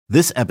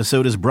This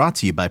episode is brought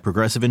to you by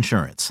Progressive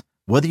Insurance.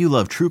 Whether you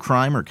love true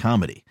crime or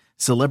comedy,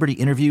 celebrity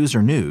interviews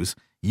or news,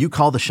 you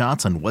call the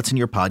shots on what's in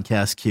your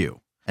podcast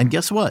queue. And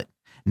guess what?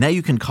 Now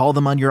you can call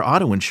them on your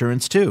auto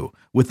insurance too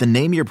with the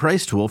Name Your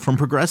Price tool from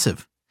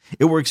Progressive.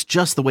 It works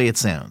just the way it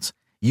sounds.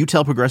 You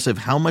tell Progressive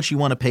how much you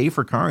want to pay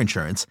for car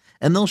insurance,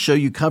 and they'll show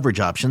you coverage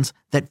options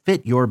that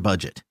fit your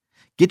budget.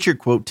 Get your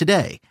quote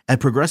today at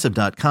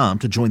Progressive.com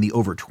to join the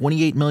over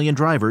 28 million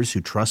drivers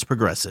who trust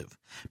Progressive.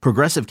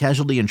 Progressive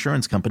Casualty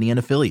Insurance Company and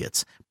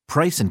Affiliates.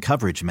 Price and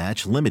coverage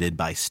match limited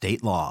by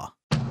state law.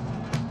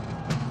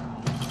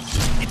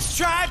 It's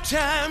drive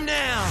time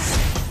now.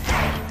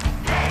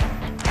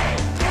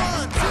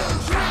 1, 2,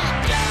 3,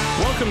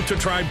 go. Welcome to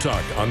Tribe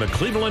Talk on the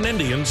Cleveland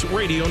Indians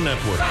Radio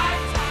Network.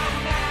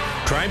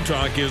 Tribe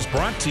Talk is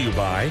brought to you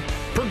by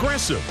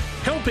Progressive,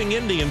 helping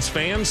Indians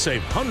fans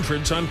save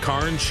hundreds on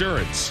car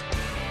insurance.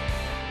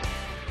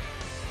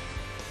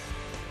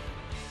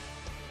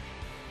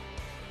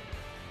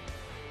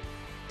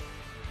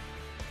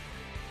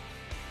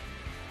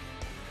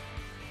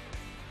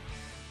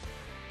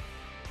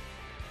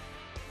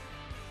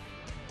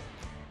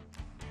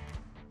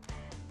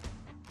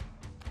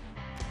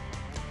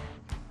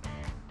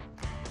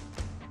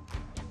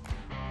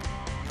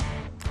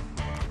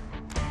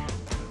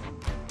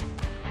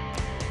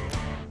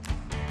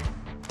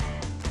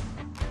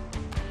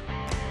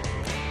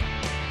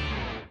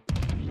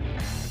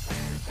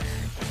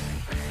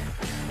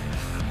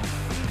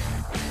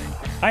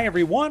 Hi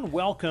everyone,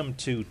 welcome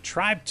to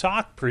Tribe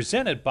Talk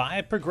presented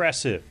by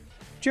Progressive.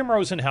 Jim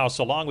Rosenhaus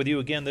along with you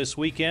again this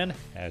weekend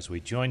as we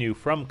join you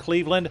from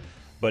Cleveland,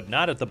 but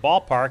not at the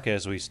ballpark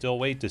as we still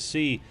wait to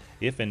see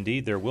if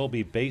indeed there will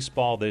be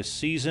baseball this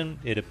season.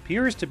 It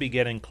appears to be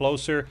getting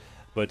closer,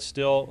 but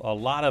still a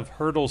lot of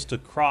hurdles to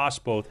cross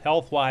both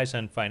health-wise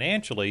and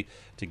financially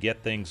to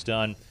get things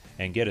done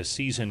and get a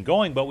season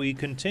going. But we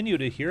continue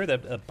to hear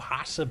that a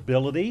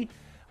possibility,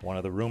 one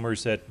of the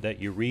rumors that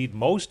you read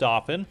most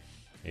often,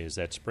 is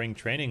that spring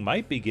training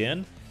might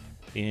begin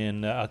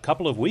in a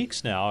couple of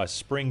weeks now, a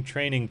spring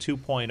training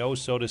 2.0,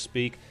 so to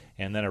speak,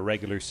 and then a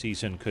regular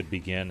season could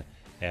begin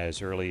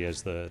as early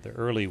as the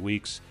early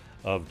weeks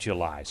of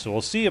July. So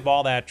we'll see if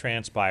all that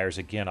transpires.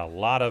 Again, a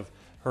lot of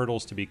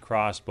hurdles to be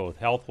crossed, both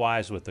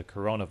health-wise with the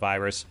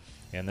coronavirus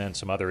and then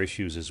some other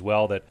issues as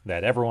well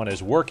that everyone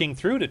is working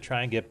through to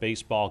try and get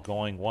baseball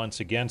going once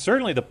again.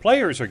 Certainly the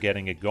players are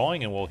getting it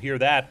going, and we'll hear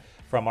that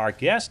from our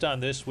guest on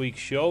this week's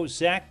show,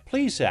 Zach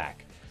Plesac.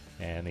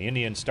 And the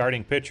Indians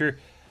starting pitcher,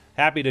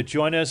 happy to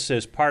join us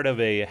as part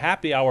of a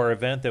happy hour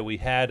event that we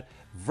had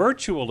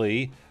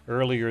virtually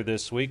earlier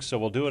this week. So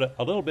we'll do it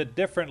a little bit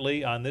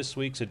differently on this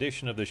week's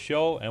edition of the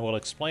show, and we'll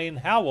explain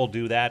how we'll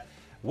do that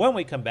when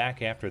we come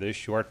back after this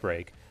short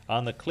break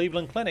on the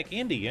Cleveland Clinic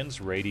Indians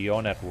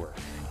Radio Network.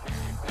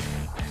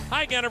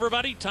 Hi again,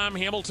 everybody. Tom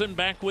Hamilton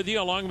back with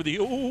you along with the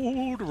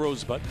old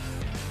Rosebud.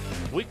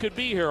 We could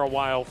be here a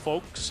while,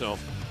 folks, so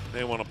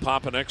they want to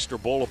pop an extra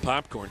bowl of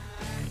popcorn.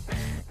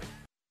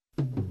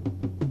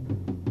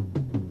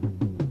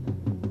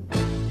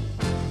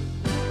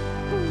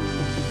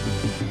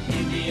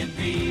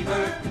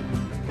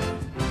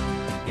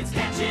 It's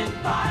catching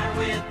fire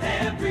with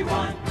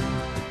everyone.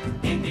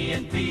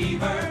 Indian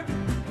fever.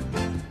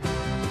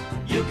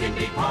 You can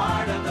be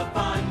part of the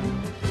fun.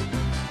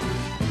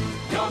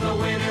 You're the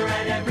winner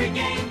at every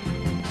game.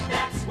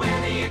 That's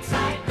where the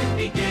excitement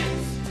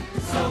begins.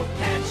 So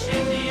catch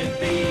Indian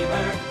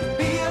fever.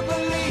 Be a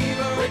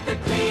believer with the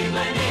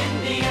Cleveland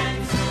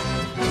Indians.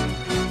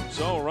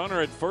 So runner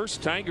at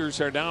first.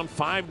 Tigers are down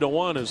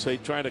 5-1 as they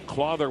try to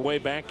claw their way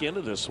back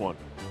into this one.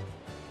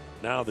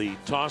 Now the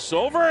toss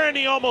over, and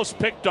he almost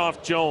picked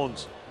off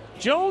Jones.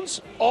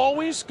 Jones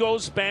always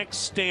goes back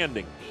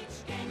standing.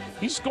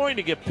 He's going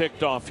to get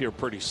picked off here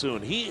pretty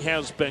soon. He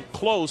has been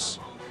close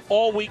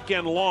all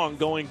weekend long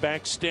going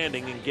back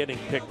standing and getting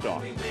picked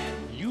off.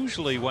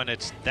 Usually when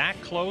it's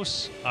that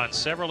close on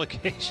several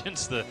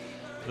occasions, the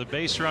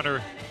base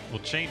runner will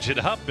change it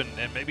up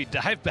and maybe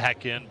dive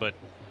back in, but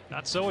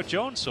not so with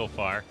Jones so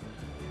far.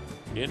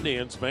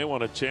 Indians may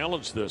want to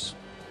challenge this.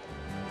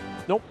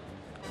 Nope.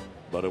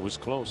 But it was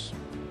close.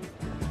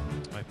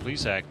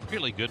 Plesac,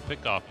 really good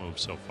pickoff move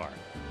so far.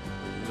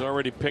 He's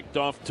already picked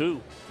off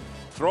two.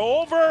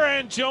 Throw over,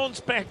 and Jones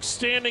back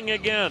standing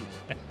again.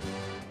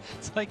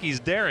 It's like he's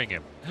daring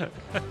him.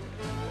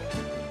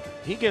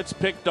 He gets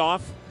picked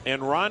off,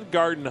 and Ron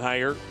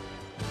Gardenhire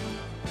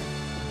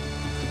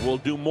will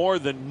do more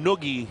than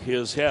noogie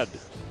his head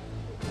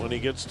when he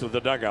gets to the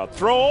dugout.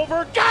 Throw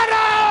over, got him!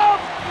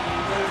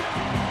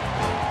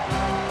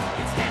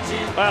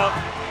 Well,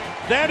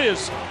 that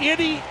is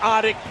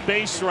idiotic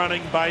base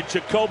running by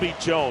Jacoby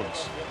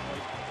Jones.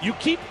 You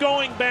keep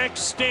going back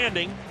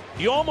standing,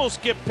 you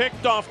almost get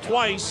picked off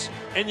twice,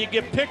 and you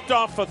get picked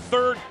off a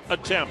third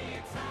attempt.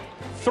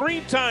 3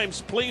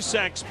 times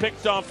Plesac's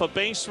picked off a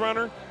base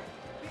runner,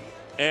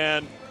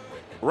 and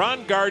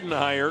Ron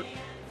Gardenhire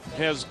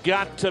has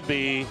got to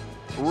be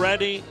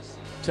ready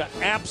to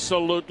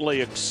absolutely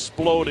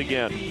explode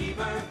again.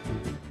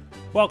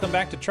 Welcome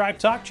back to Tribe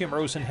Talk. Jim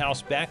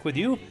Rosenhaus back with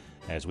you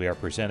as we are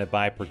presented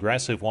by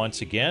Progressive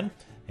once again.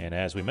 And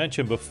as we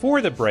mentioned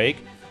before the break,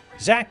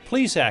 Zach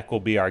Plesac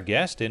will be our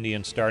guest,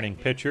 Indian starting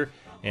pitcher.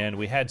 And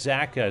we had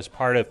Zach as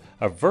part of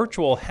a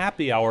virtual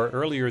happy hour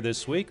earlier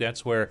this week.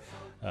 That's where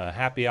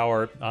happy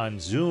hour on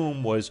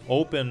Zoom was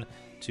open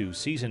to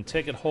season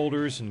ticket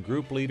holders and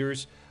group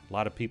leaders, a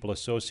lot of people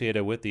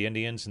associated with the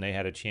Indians, and they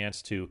had a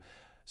chance to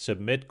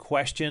submit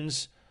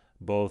questions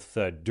both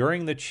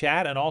during the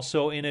chat and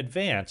also in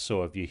advance.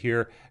 So if you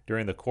hear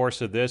during the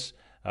course of this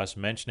us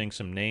mentioning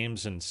some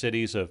names and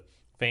cities of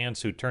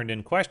fans who turned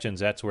in questions,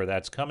 that's where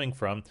that's coming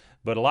from.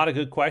 But a lot of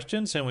good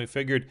questions, and we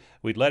figured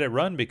we'd let it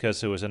run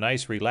because it was a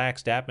nice,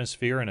 relaxed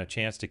atmosphere and a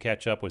chance to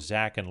catch up with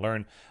Zach and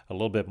learn a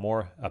little bit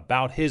more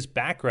about his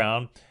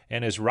background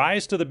and his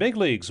rise to the big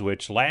leagues,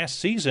 which last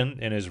season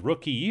in his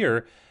rookie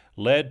year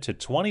led to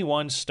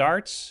 21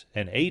 starts,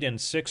 an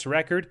 8-6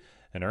 record,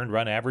 an earned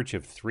run average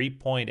of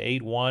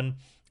 3.81,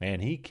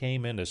 and he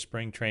came into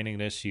spring training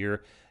this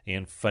year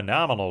in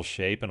phenomenal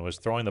shape and was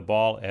throwing the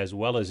ball as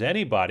well as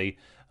anybody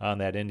on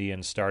that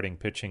Indian starting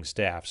pitching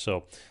staff.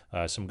 So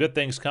some good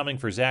things coming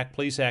for Zach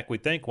Plesac, we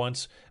think,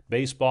 once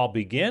baseball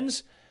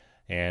begins.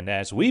 And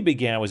as we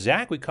began with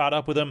Zach, we caught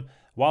up with him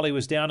while he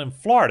was down in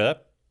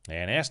Florida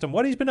and asked him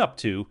what he's been up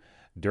to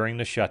during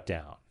the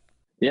shutdown.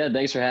 Yeah,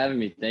 thanks for having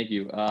me. Thank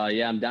you.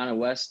 I'm down in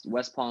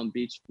West Palm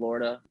Beach,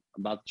 Florida.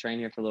 I'm about to train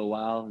here for a little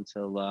while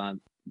until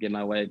get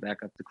my way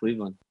back up to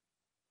Cleveland.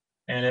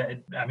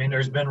 And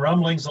there's been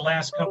rumblings the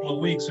last couple of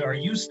weeks. Are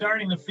you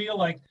starting to feel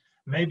like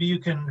maybe you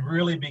can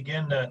really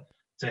begin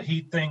to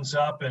heat things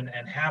up and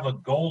have a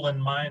goal in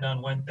mind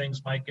on when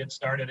things might get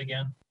started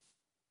again?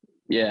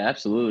 Yeah,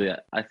 absolutely.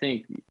 I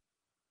think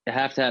you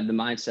have to have the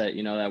mindset,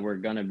 that we're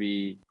going to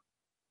be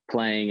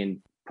playing and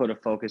put a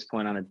focus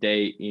point on a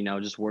date,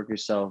 just work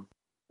yourself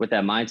with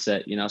that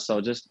mindset,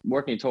 so just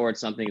working towards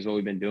something is what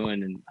we've been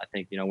doing. And I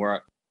think,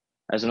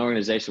 as an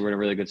organization, we're in a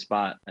really good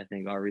spot. I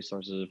think our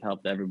resources have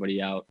helped everybody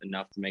out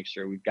enough to make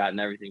sure we've gotten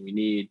everything we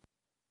need.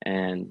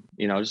 And,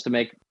 just to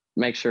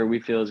make sure we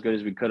feel as good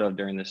as we could have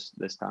during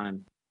this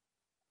time.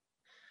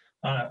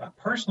 On a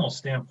personal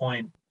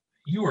standpoint,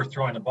 you were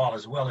throwing the ball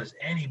as well as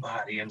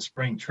anybody in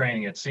spring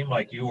training. It seemed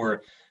like you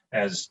were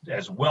as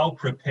well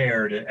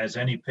prepared as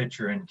any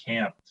pitcher in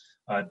camp.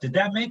 Did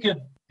that make it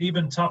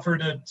even tougher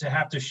to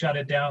have to shut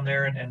it down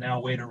there and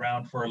now wait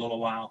around for a little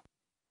while?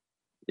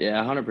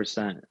 Yeah,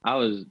 100%. I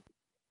was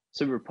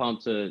super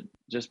pumped to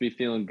just be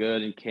feeling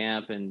good in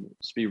camp and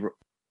just be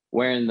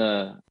wearing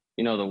the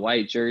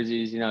white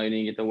jerseys, you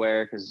didn't get to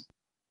wear because it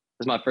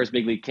was my first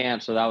big league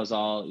camp. So that was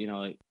all,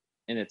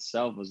 in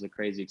itself was a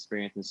crazy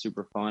experience and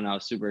super fun. I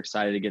was super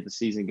excited to get the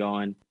season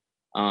going.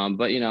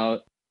 But,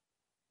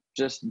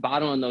 just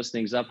bottling those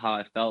things up, how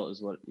I felt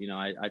is what,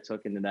 I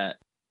took into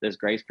this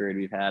grace period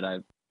we've had.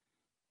 I've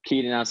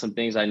keyed in on some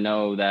things I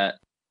know that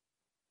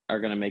are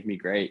going to make me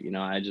great.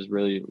 I just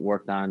really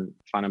worked on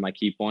finding my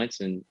key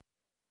points and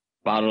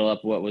bottle up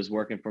what was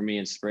working for me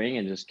in spring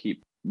and just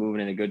keep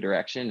moving in a good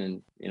direction.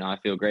 And, I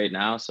feel great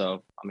now,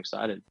 so I'm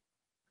excited.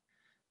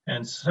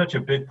 And such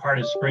a big part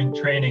of spring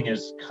training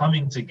is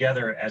coming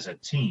together as a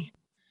team.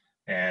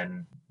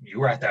 And you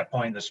were at that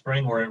point in the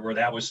spring where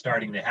that was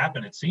starting to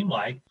happen, it seemed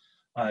like.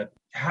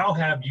 How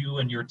have you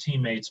and your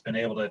teammates been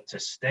able to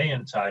stay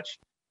in touch,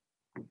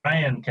 try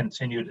and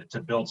continue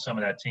to build some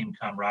of that team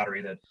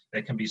camaraderie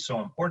that can be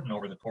so important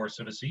over the course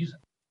of a season?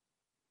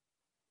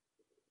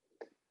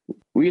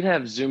 We'd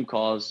have Zoom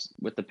calls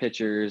with the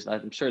pitchers.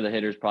 I'm sure the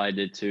hitters probably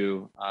did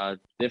too.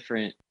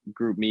 Different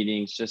group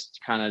meetings, just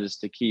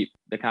to keep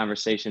the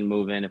conversation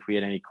moving if we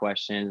had any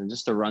questions and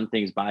just to run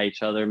things by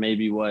each other.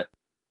 Maybe what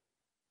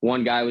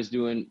one guy was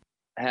doing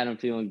had him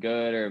feeling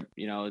good,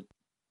 or,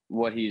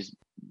 what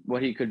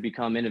he could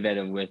become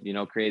innovative with,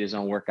 create his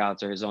own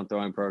workouts or his own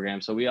throwing program.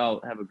 So we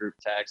all have a group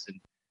text and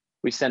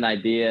we send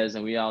ideas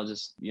and we all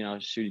just,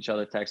 shoot each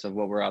other texts of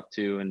what we're up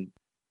to. And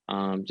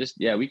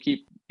we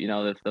keep,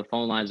 the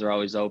phone lines are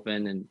always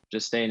open, and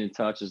just staying in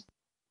touch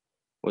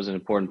was an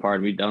important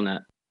part. We've done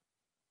that.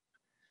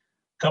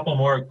 A couple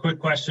more quick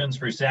questions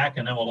for Zach,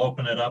 and then we'll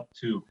open it up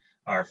to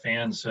our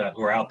fans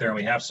who are out there. And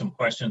we have some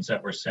questions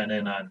that were sent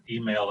in on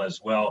email as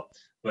well.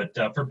 But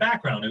for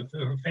background,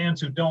 for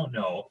fans who don't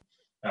know,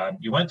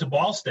 you went to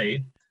Ball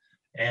State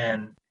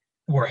and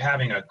were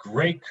having a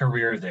great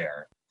career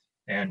there.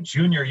 And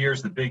junior year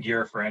is the big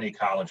year for any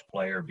college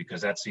player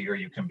because that's the year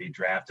you can be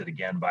drafted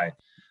again by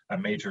a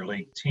major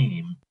league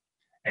team.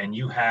 And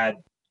you had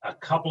a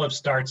couple of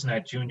starts in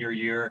that junior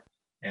year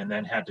and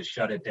then had to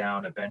shut it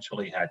down,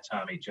 eventually had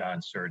Tommy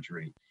John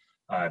surgery.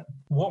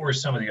 What were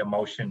some of the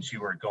emotions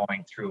you were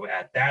going through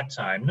at that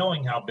time,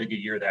 knowing how big a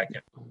year that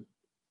can be in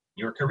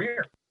your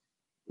career?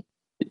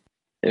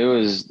 It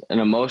was an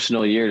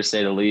emotional year, to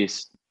say the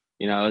least.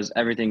 It was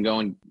everything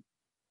going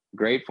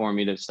great for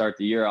me to start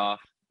the year off.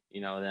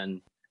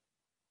 Then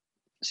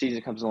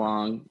season comes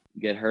along,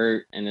 get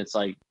hurt, and it's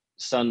like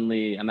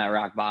suddenly I'm at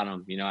rock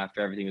bottom,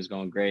 after everything was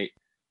going great.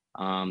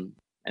 And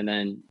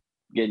then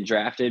getting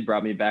drafted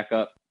brought me back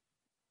up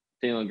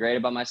feeling great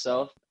about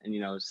myself.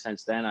 And,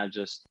 since then I've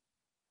just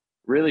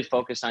really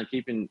focused on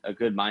keeping a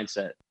good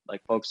mindset,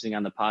 like focusing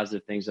on the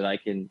positive things that I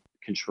can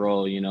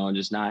control, and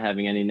just not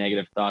having any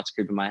negative thoughts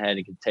creep in my head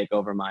and can take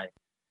over my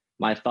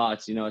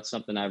thoughts. It's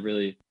something I've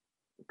really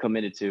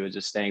committed to, is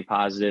just staying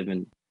positive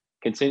and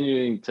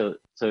continuing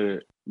to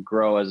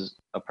grow as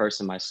a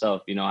person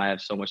myself. I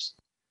have so much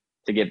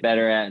to get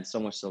better at and so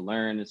much to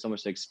learn and so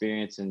much to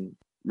experience, and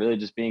really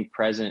just being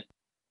present,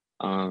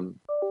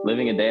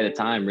 living a day at a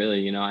time,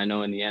 really. I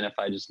know in the end, if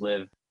I just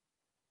live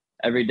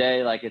every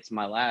day like it's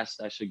my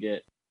last, I should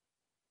get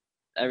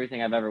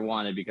everything I've ever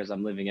wanted, because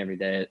I'm living every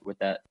day with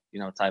that,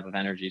 type of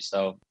energy.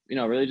 So,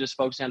 really just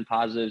focusing on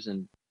positives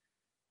and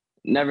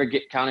never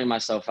counting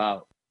myself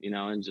out,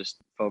 and just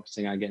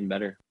focusing on getting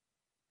better.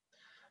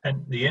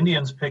 And the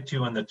Indians picked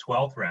you in the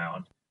 12th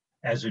round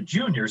as a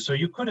junior, so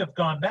you could have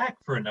gone back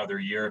for another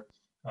year.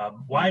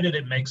 Why did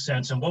it make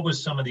sense, and what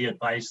was some of the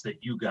advice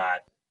that you got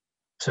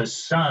to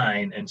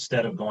sign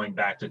instead of going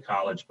back to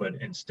college, but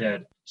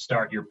instead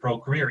start your pro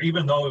career,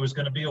 even though it was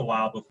going to be a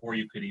while before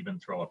you could even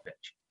throw a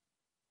pitch?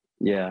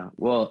 Yeah,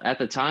 well, at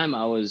the time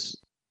I was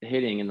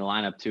hitting in the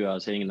lineup too. I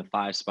was hitting in the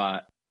 5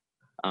 spot,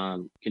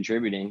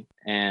 contributing,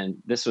 and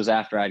this was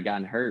after I'd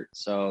gotten hurt.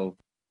 So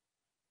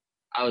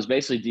I was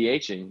basically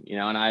DHing,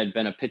 and I had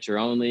been a pitcher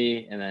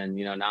only, and then,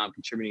 now I'm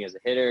contributing as a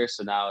hitter.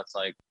 So now it's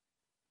like,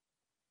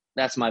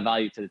 that's my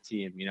value to the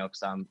team,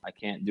 because I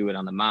can't do it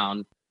on the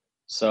mound.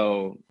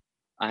 So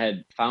I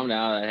had found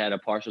out I had a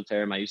partial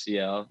tear in my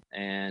UCL,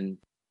 and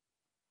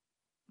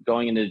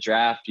going into the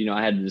draft,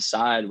 I had to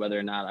decide whether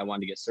or not I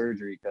wanted to get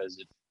surgery, because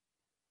if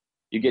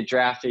you get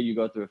drafted, you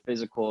go through a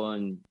physical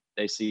and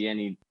they see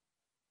any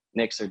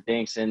nicks or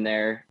dinks in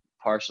there,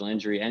 partial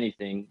injury,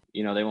 anything,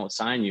 they won't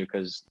sign you,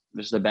 because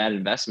this is a bad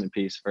investment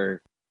piece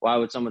for, why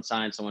would someone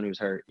sign someone who's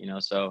hurt,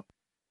 So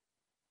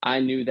I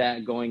knew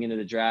that going into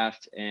the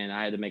draft, and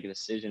I had to make a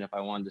decision if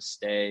I wanted to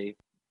stay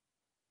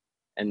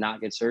and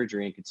not get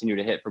surgery and continue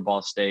to hit for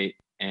Ball State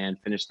and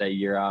finish that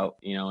year out,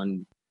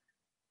 and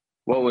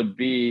what would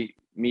be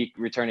me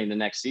returning the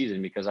next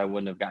season, because I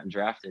wouldn't have gotten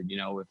drafted,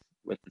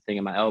 with the thing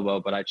in my elbow.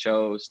 But I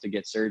chose to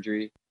get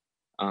surgery.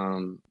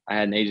 I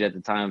had an agent at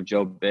the time,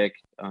 Joe Bick,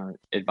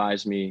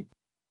 advised me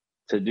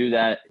to do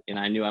that, and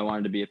I knew I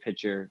wanted to be a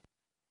pitcher.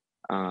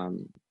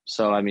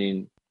 So, I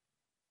mean,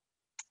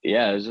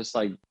 yeah, it was just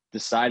like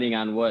deciding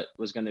on what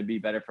was going to be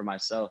better for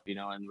myself,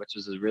 and which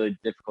was a really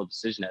difficult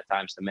decision at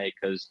times to make,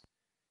 because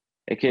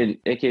it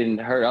can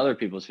hurt other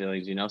people's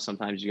feelings.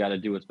 Sometimes you got to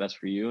do what's best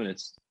for you, and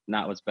it's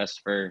not what's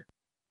best for,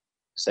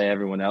 say,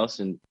 everyone else.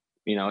 And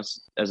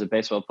as a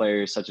baseball player,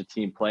 you're such a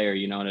team player,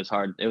 and it's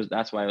hard.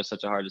 That's why it was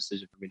such a hard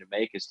decision for me to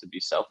make, is to be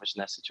selfish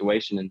in that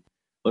situation and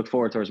look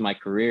forward towards my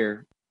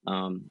career.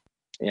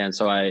 And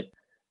so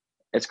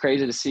it's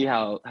crazy to see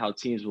how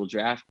teams will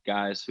draft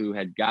guys who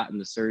had gotten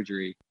the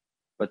surgery,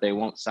 but they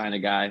won't sign a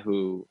guy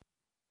who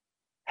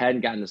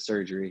hadn't gotten the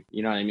surgery.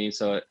 You know what I mean?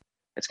 So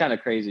it's kind of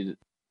crazy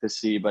to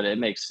see, but it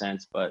makes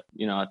sense. But,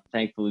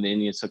 thankfully the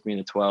Indians took me in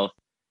the 12th,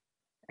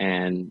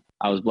 and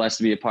I was blessed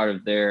to be a part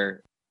of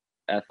their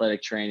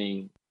athletic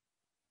training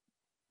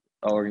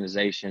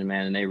organization,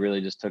 man. And they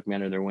really just took me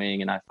under their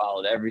wing, and I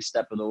followed every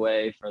step of the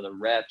way, for the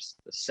reps,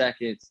 the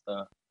seconds,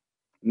 the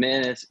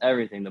minutes,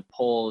 everything, the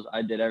polls.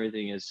 I did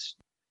everything as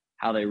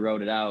how they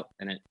wrote it out,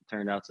 and it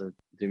turned out to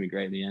do me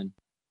great in the end.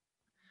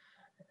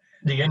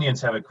 The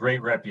Indians have a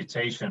great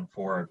reputation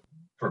for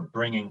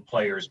bringing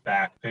players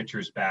back,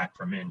 pitchers back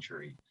from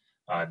injury.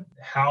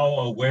 How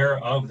aware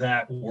of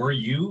that were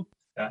you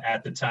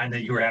at the time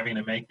that you were having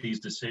to make these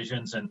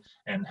decisions, and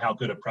how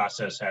good a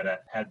process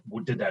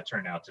did that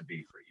turn out to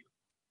be for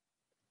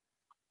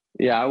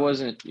you? Yeah, I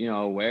wasn't,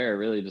 aware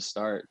really to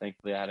start.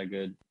 Thankfully, I had a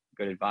good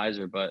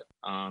advisor, but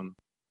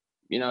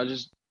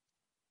just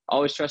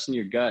always trusting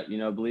your gut,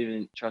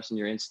 trusting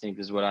your instinct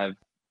is what I've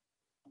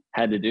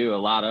had to do a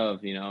lot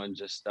of, and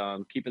just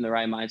keeping the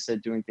right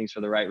mindset, doing things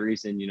for the right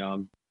reason.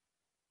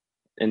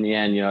 In the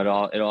end, it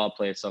all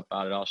plays itself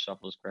out. It all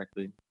shuffles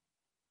correctly.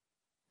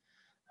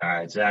 All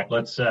right, Zach,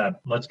 let's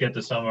get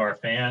to some of our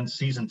fans,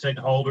 season ticket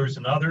holders,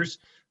 and others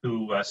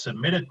who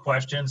submitted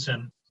questions.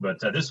 But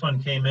this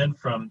one came in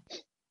from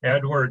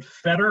Edward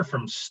Fetter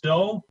from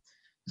Stowe.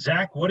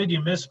 Zach, what did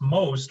you miss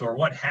most, or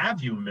what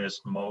have you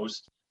missed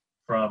most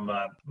from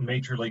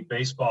Major League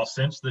Baseball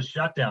since the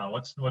shutdown?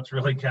 What's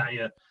really got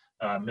you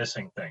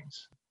missing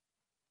things?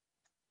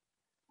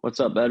 What's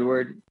up,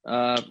 Edward?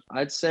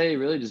 I'd say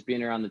really just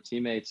being around the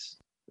teammates,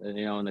 in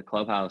the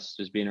clubhouse,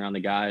 just being around the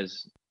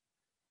guys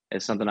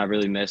is something I've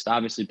really missed.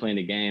 Obviously, playing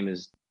the game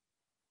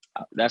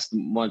that's the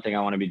one thing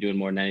I want to be doing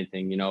more than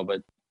anything,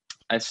 but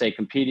I'd say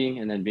competing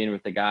and then being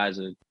with the guys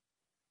are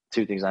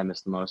two things I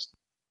miss the most.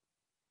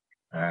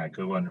 All right,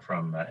 good one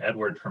from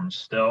Edward from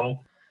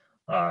Stowe.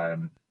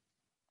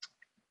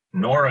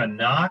 Nora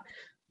Knock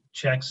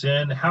checks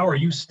in. How are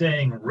you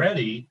staying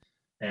ready?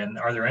 And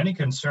are there any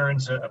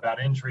concerns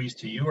about injuries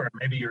to you or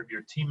maybe your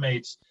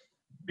teammates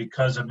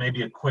because of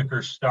maybe a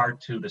quicker start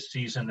to the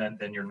season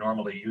than you're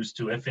normally used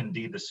to, if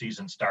indeed the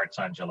season starts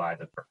on July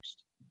the 1st?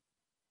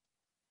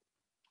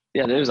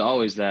 Yeah, there's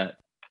always that,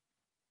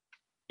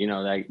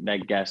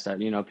 that guess that,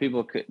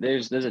 people could,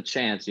 there's a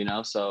chance,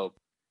 so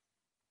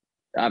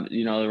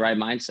the right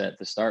mindset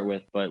to start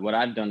with. But what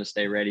I've done to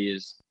stay ready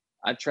is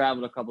I've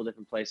traveled a couple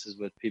different places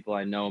with people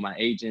I know, my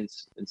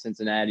agents in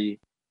Cincinnati,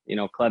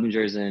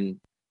 Clevenger's in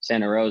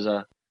Santa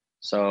Rosa.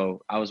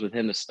 So I was with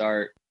him to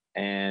start,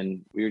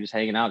 and we were just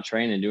hanging out,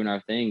 training, doing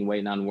our thing,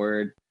 waiting on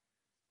word.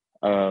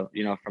 From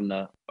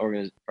the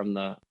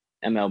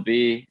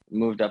MLB,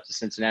 moved up to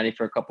Cincinnati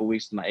for a couple of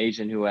weeks with my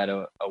agent, who had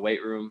a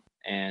weight room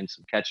and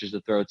some catchers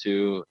to throw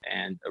to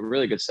and a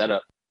really good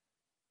setup.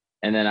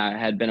 And then I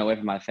had been away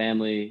from my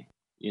family,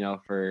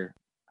 for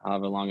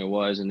however long it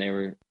was, and they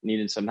were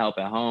needing some help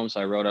at home.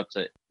 So I rode up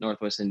to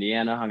Northwest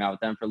Indiana, hung out with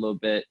them for a little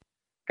bit,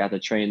 got to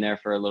train there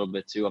for a little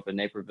bit too, up in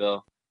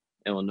Naperville,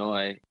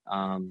 Illinois.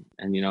 And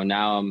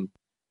now I'm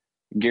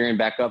gearing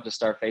back up to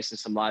start facing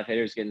some live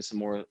hitters, getting some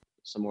more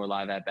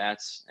live at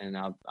bats. And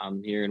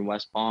I'm here in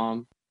West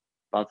Palm,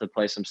 about to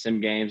play some sim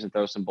games and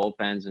throw some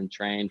bullpens and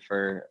train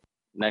for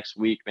next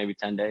week, maybe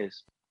 10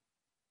 days.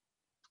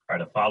 All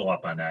right, to follow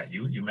up on that,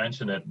 you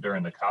mentioned it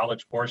during the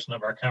college portion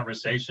of our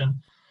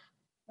conversation,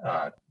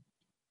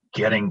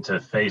 getting to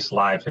face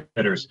live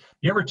hitters.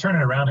 You ever turn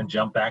it around and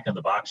jump back in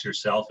the box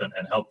yourself and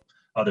help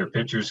other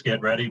pitchers get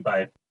ready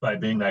by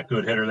being that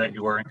good hitter that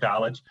you were in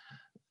college?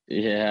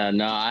 Yeah,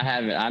 no, I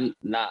haven't. I'm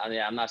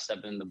not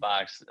stepping in the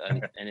box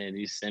in any of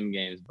these sim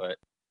games, but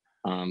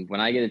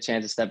when I get a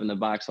chance to step in the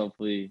box,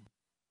 hopefully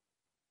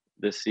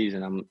this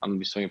season, I'm going to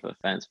be swinging for the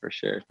fence for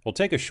sure. We'll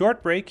take a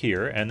short break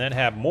here and then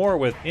have more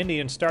with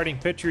Indians starting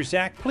pitcher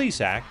Zach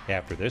Plesac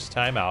after this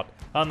timeout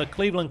on the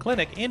Cleveland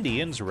Clinic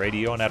Indians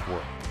Radio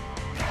Network.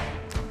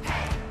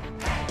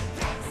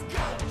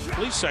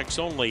 Plesac's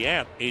only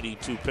at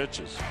 82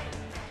 pitches.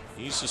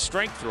 He's a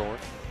strike thrower.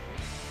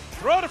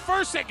 Throw to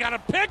first, they got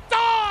him picked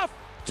off!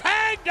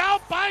 Tagged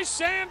out by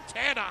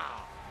Santana!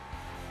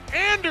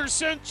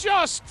 Anderson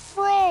just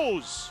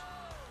froze!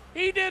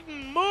 He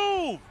didn't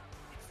move!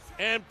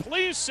 And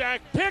Plesac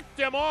picked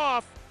him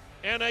off.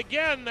 And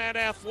again, that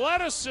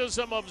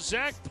athleticism of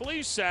Zach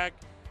Plesac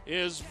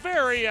is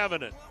very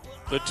evident.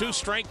 The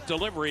two-strike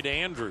delivery to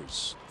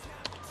Andrews.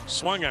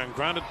 Swung on,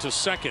 grounded to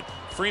second.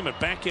 Freeman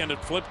backhanded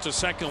flip to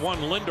second one.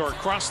 Lindor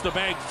across the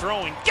bag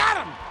throwing.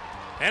 Got him!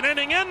 An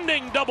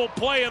inning-ending double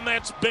play, and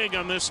that's big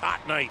on this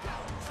hot night.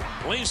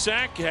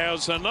 Plesac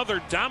has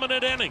another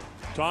dominant inning.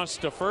 Toss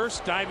to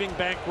first, diving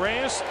back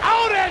Reyes.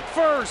 Out at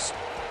first!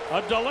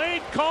 A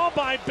delayed call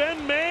by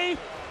Ben May.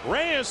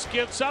 Reyes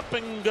gets up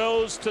and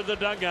goes to the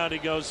dugout. He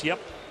goes, yep,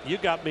 you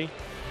got me.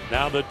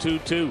 Now the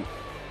 2-2.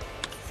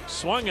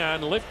 Swung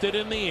on, lifted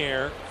in the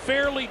air.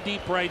 Fairly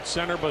deep right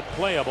center, but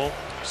playable.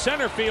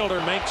 Center fielder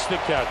makes the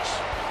catch.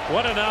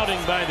 What an outing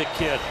by the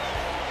kid.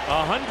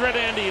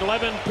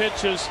 111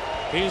 pitches.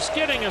 He's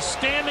getting a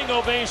standing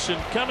ovation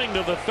coming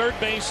to the third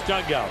base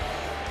dugout.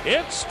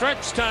 It's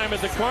stretch time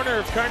at the corner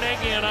of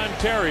Carnegie and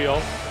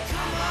Ontario.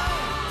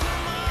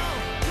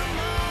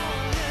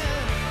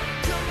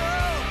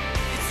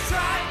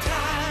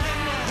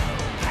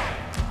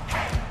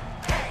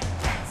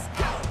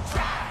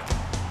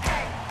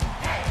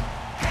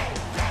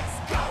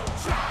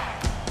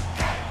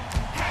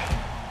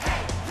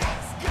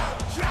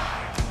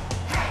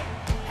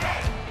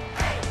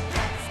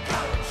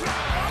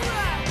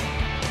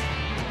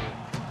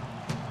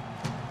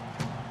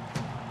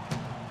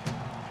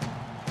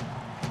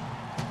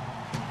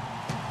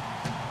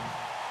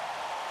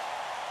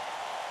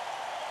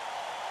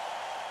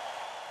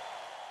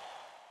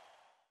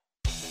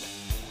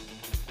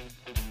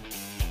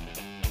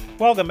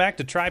 Welcome back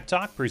to Tribe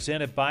Talk,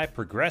 presented by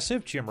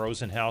Progressive. Jim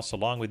Rosenhaus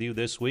along with you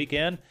this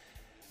weekend.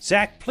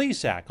 Zach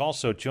Plesac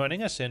also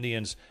joining us,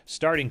 Indians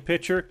starting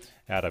pitcher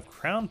out of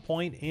Crown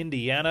Point,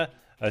 Indiana.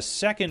 A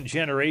second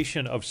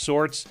generation of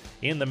sorts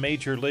in the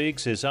major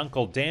leagues. His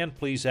uncle Dan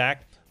Plesac,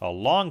 a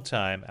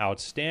longtime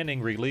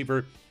outstanding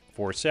reliever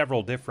for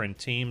several different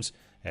teams.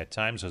 At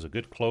times was a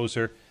good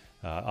closer,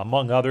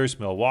 among others,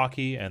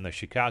 Milwaukee and the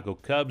Chicago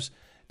Cubs,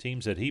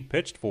 teams that he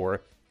pitched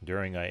for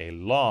during a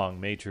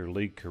long major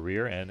league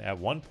career, and at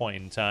one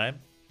point in time,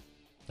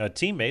 a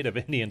teammate of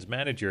Indians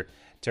manager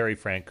Terry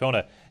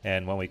Francona.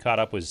 And when we caught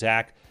up with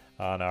Zach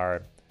on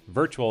our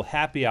virtual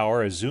happy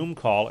hour, a Zoom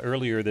call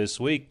earlier this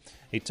week,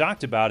 he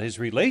talked about his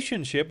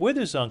relationship with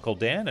his Uncle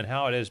Dan and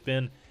how it has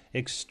been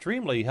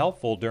extremely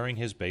helpful during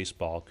his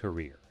baseball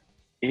career.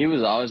 He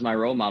was always my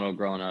role model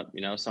growing up,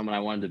 someone I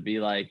wanted to be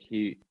like.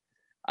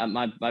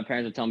 My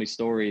parents would tell me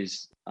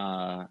stories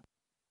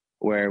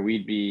where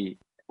we'd be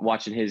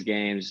watching his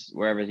games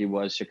wherever he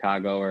was,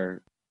 Chicago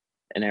or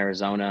in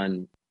Arizona,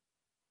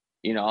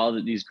 and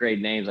all these great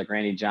names like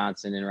Randy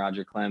Johnson and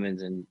Roger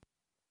Clemens and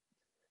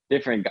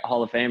different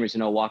Hall of Famers,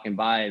 walking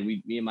by, and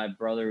me and my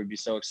brother would be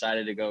so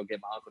excited to go get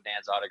my Uncle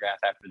Dan's autograph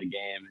after the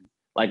game, and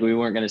like we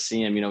weren't going to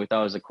see him, we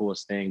thought it was the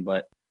coolest thing.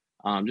 But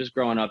just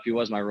growing up, he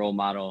was my role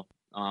model.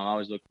 I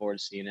always look forward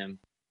to seeing him,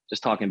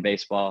 just talking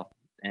baseball.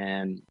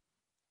 And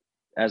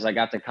as I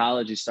got to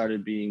college, he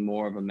started being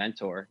more of a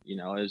mentor.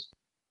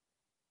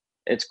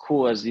 It's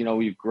cool as,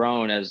 we've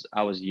grown. As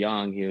I was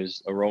young, he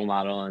was a role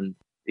model, and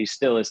he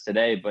still is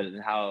today, but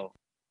how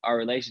our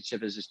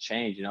relationship has just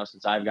changed, you know,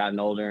 since I've gotten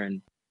older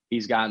and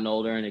he's gotten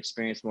older and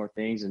experienced more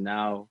things. And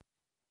now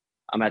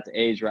I'm at the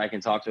age where I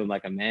can talk to him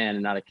like a man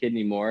and not a kid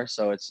anymore.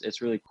 So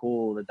it's really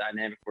cool, the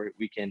dynamic where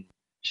we can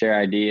share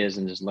ideas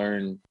and just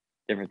learn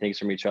different things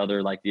from each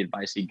other, like the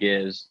advice he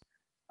gives.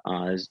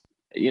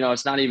 You know,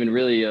 it's not even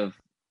really of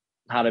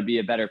how to be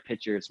a better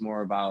pitcher. It's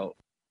more about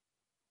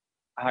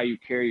how you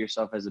carry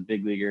yourself as a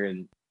big leaguer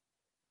and,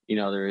 you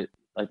know,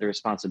 the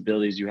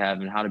responsibilities you have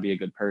and how to be a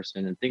good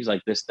person and things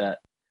like this that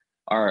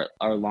are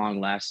long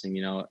lasting,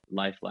 you know,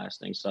 life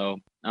lasting. So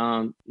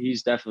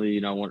he's definitely,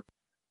 you know, one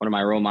of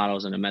my role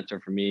models and a mentor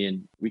for me.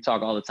 And we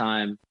talk all the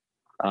time.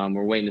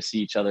 We're waiting to see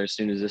each other as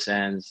soon as this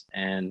ends.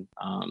 And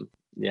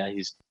yeah,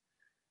 he's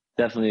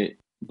definitely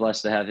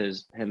blessed to have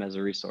him as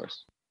a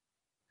resource.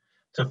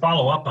 To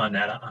follow up on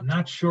that, I'm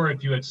not sure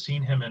if you had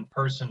seen him in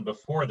person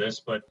before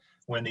this, but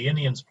when the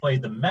Indians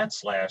played the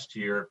Mets last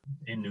year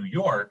in New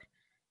York,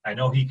 I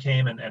know he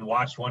came and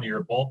watched one of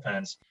your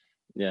bullpens.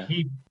 Yeah.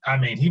 He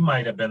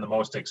might have been the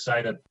most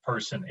excited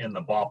person in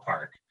the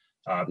ballpark.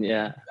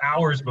 Yeah.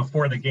 Hours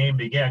before the game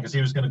began, because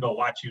he was going to go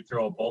watch you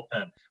throw a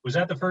bullpen. Was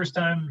that the first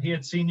time he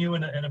had seen you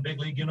in a big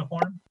league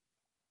uniform?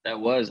 That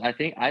was. I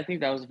think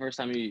that was the first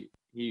time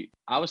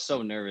I was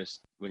so nervous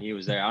when he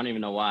was there. I don't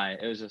even know why.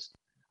 It was just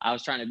I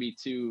was trying to be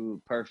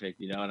too perfect,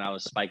 you know, and I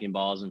was spiking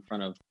balls in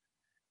front of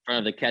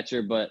the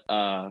catcher. But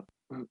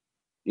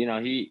you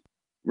know, he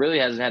really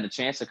hasn't had the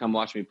chance to come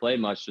watch me play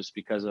much just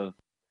because of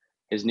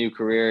his new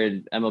career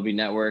in MLB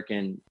Network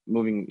and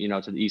moving, you know,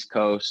 to the East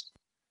Coast.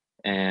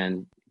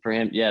 And for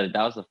him, yeah,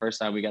 that was the first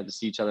time we got to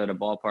see each other at a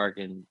ballpark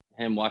and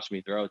him watch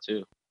me throw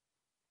too.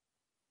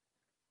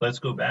 Let's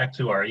go back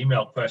to our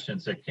email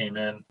questions that came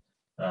in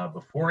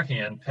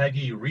beforehand.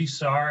 Peggy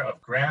Resar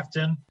of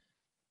Grafton.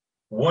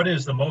 What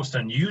is the most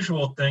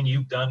unusual thing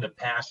you've done to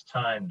pass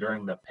time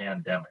during the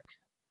pandemic?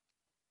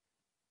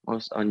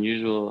 Most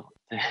unusual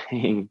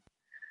thing.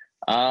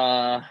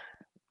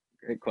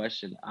 Great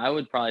question. I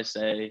would probably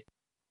say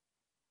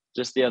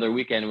just the other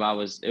weekend it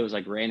was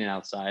like raining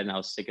outside and I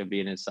was sick of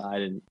being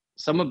inside, and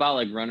something about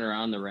like running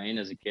around in the rain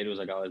as a kid was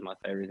like always my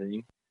favorite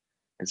thing.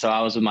 And so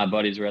I was with my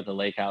buddies. We were at the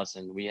lake house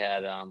and we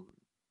had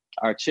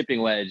our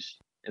chipping wedge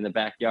in the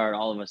backyard.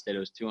 All of us did. It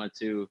was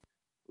 2-on-2.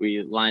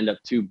 We lined up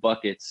 2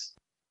 buckets,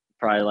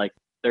 probably like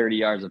 30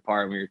 yards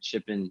apart. We were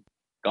chipping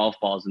golf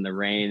balls in the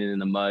rain and in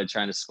the mud,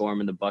 trying to score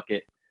them in the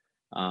bucket.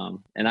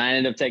 And I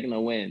ended up taking the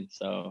win.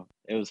 So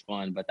it was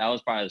fun, but that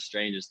was probably the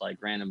strangest, like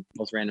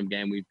most random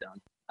game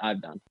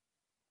I've done.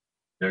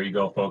 There you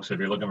go, folks. If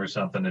you're looking for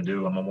something to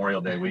do on Memorial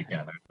Day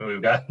weekend,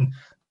 we've got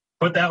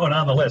put that one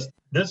on the list.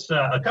 This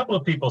a couple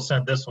of people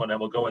sent this one, and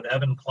we'll go with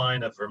Evan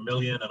Klein of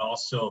Vermilion and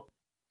also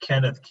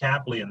Kenneth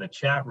Capley in the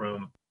chat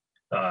room.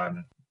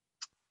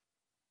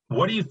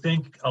 What do you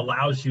think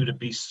allows you to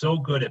be so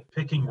good at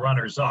picking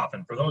runners off?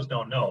 And for those who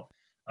don't know,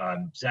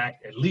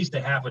 Zach, at least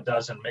a half a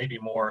dozen, maybe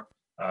more,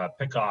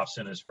 pickoffs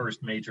in his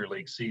first major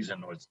league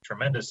season, was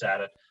tremendous at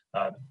it.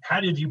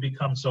 How did you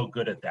become so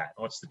good at that?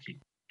 What's the key?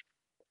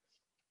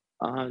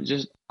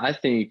 I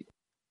think,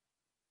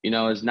 you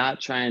know, is not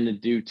trying to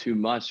do too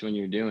much when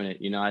you're doing it.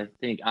 You know, I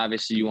think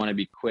obviously you want to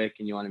be quick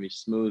and you want to be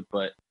smooth,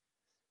 but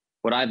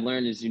what I've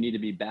learned is you need to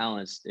be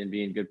balanced and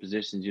be in good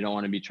positions. You don't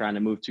want to be trying to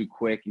move too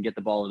quick and get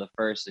the ball with the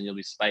first, and you'll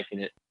be spiking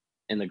it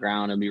in the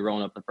ground and be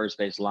rolling up the first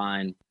base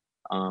line,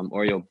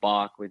 or you'll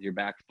balk with your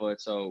back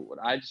foot. So what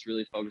I just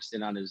really focused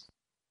in on is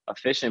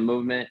efficient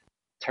movement,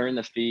 turn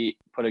the feet,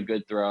 put a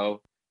good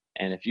throw.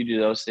 And if you do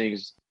those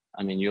things,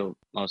 I mean, you'll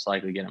most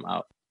likely get them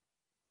out.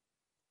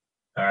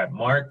 All right.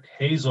 Mark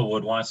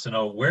Hazelwood wants to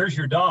know, where's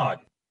your dog?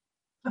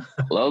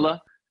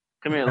 Lola,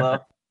 come here,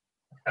 Lola.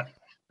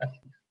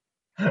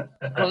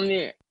 Come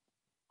here.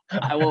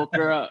 I woke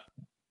her up.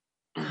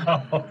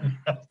 Oh,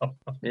 no.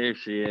 Here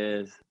she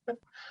is.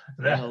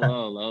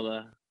 Hello,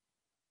 Lola.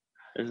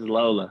 This is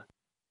Lola.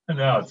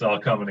 Now it's all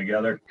coming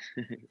together.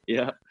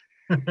 Yeah.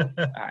 All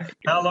right.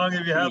 How long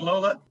have you had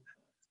Lola?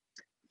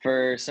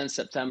 Since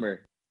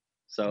September.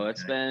 So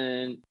it's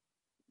been,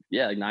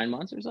 like 9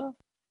 months or so.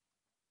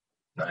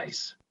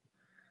 Nice.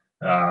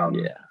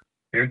 Yeah.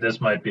 Here,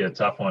 this might be a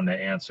tough one to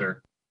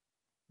answer.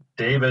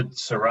 David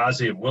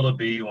Sarazi of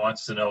Willoughby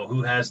wants to know,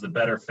 who has the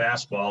better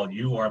fastball,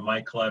 you or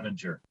Mike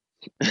Clevenger?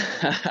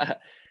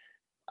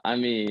 I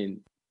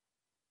mean,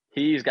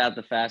 he's got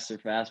the faster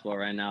fastball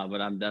right now,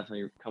 but I'm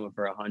definitely coming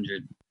for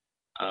 100.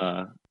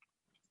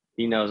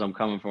 He knows I'm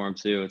coming for him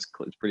too. It's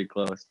pretty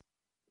close.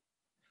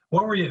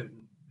 What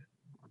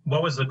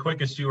was the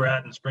quickest you were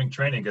at in spring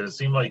training? Because it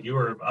seemed like you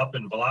were up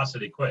in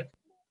velocity quick.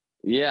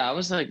 Yeah, I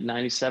was like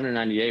 97 or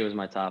 98 was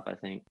my top, I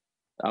think.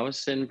 I was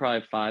sitting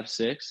probably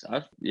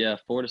 5.6.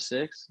 4 to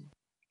 6.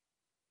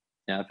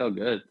 Yeah, I felt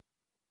good.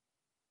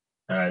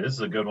 All right, this is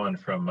a good one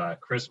from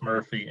Chris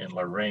Murphy in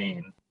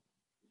Lorraine.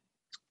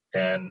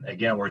 And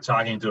again, we're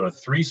talking to a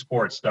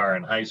 3-sport star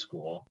in high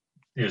school.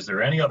 Is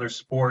there any other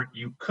sport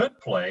you could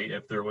play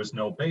if there was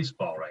no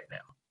baseball right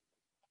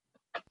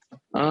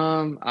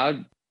now?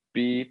 I'd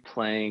be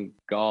playing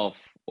golf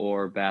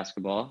or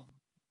basketball.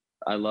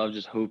 I love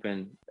just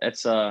hooping.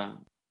 It's I've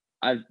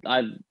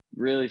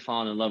really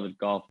fallen in love with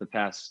golf the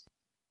past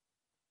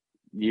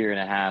year and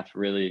a half,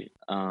 really.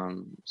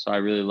 So I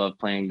really love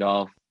playing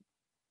golf,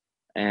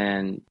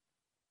 and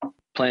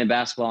playing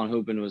basketball and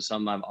hooping was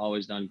something I've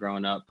always done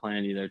growing up,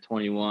 playing either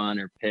 21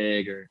 or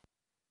pig or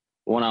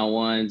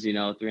one-on-ones,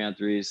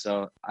 3-on-3s.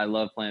 So I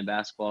love playing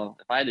basketball.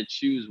 If I had to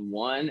choose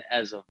one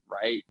as of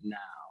right now,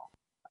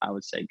 I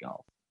would say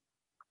golf.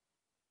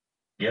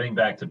 Getting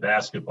back to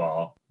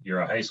basketball,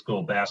 you're a high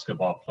school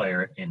basketball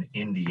player in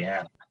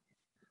Indiana.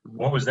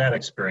 What was that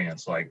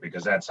experience like?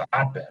 Because that's a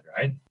hotbed,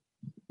 right?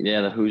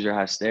 Yeah, the Hoosier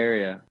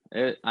hysteria.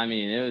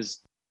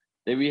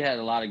 We had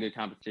a lot of good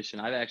competition.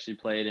 I've actually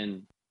played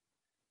in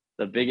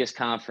the biggest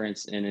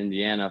conference in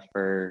Indiana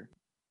for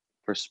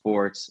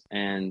sports,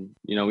 and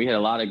we had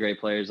a lot of great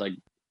players like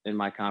in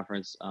my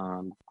conference.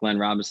 Glenn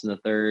Robinson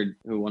III,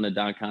 who won the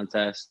dunk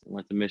contest,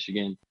 went to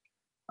Michigan.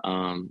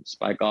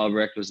 Spike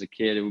Albrecht was a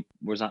kid who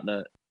was not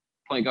the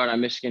point guard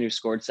on Michigan who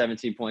scored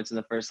 17 points in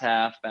the first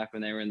half back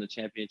when they were in the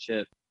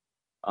championship.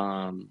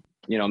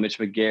 Mitch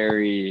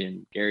McGarry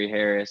and Gary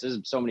Harris. There's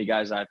so many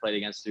guys that I played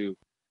against who,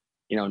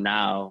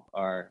 now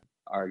are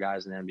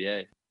guys in the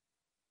NBA.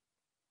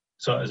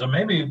 So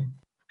maybe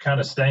kind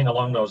of staying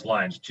along those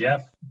lines,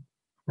 Jeff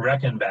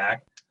Reckenbach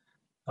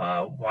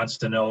wants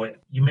to know,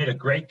 you made a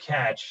great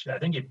catch. I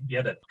think you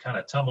had to kind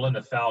of tumble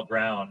into foul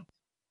ground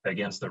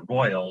against the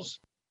Royals.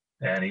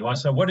 And he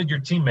wants to know, what did your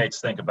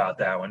teammates think about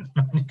that when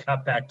you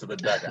got back to the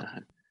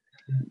dugout?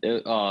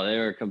 They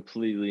were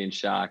completely in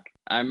shock.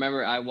 I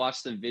remember I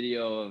watched the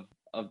video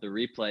of the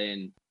replay,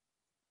 and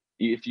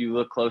if you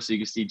look closely,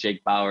 you can see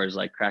Jake Bowers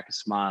like crack a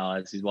smile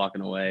as he's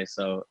walking away.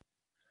 So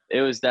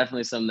it was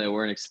definitely something they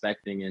weren't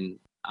expecting. And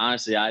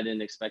honestly, I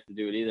didn't expect to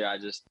do it either. I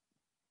just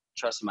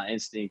trusted my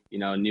instinct,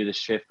 knew the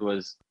shift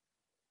was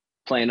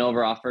playing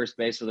over off first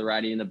base with a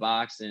righty in the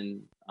box.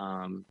 And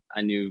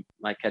I knew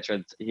my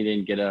catcher, he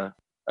didn't get a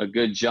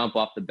good jump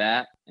off the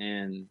bat.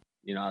 And,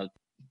 I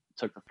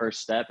took the first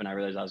step, and I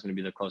realized I was going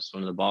to be the closest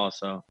one to the ball.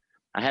 So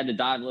I had to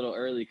dive a little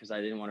early because I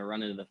didn't want to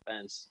run into the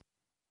fence.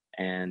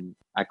 And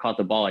I caught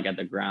the ball like at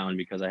the ground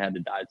because I had to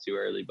dive too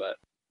early. But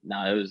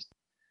no,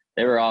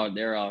 they were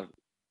all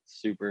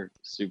super,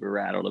 super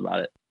rattled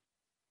about it.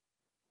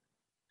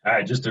 All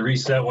right, just to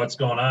reset what's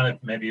going on,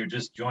 if maybe you're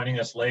just joining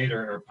us late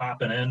or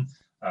popping in,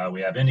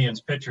 we have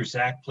Indians pitcher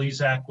Zach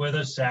Plesac with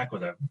us. Zach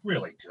with a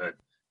really good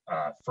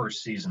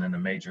first season in the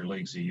major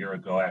leagues a year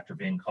ago after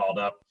being called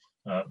up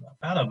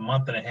about a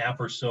month and a half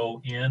or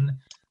so in.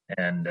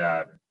 And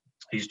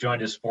he's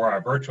joined us for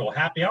our virtual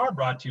happy hour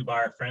brought to you by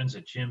our friends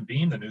at Jim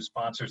Beam, the new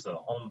sponsors of the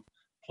Home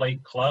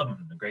Plate Club.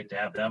 And great to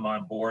have them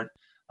on board.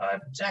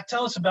 Zach,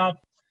 tell us about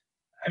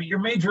your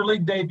major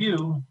league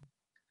debut.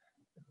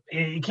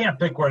 You can't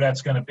pick where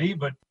that's going to be,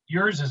 but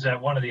yours is at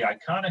one of the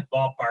iconic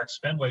ballparks,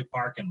 Fenway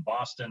Park in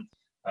Boston.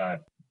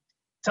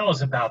 Tell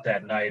us about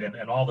that night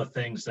and all the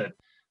things that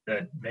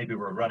maybe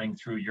were running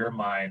through your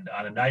mind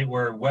on a night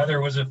where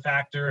weather was a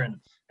factor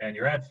and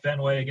you're at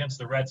Fenway against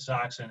the Red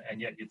Sox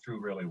and yet you threw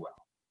really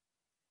well.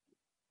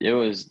 It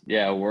was,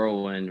 a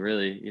whirlwind,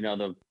 really.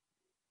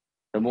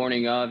 The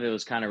morning of, it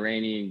was kind of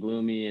rainy and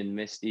gloomy and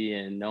misty,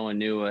 and no one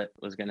knew what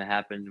was going to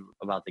happen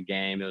about the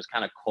game. It was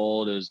kind of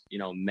cold. It was,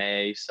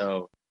 May,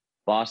 so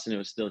Boston, it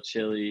was still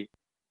chilly.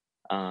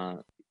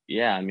 Couldn't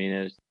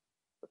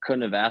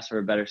have asked for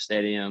a better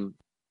stadium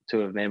to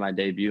have made my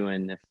debut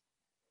in. If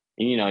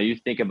you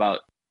think about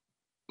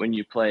when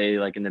you play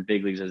like in the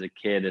big leagues as a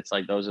kid, it's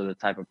like those are the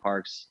type of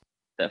parks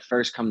that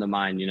first come to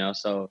mind,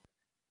 so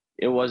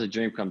it was a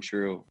dream come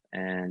true.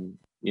 And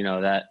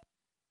that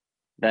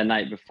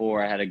night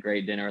before, I had a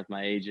great dinner with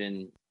my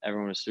agent.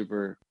 Everyone was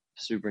super,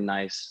 super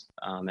nice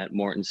at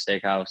Morton's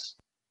Steakhouse,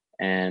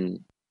 and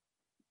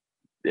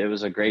it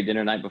was a great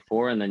dinner night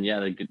before. And then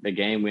the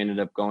game, we ended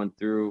up going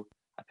through.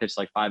 I pitched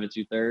like 5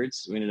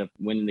 2/3. We ended up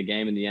winning the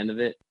game in the end of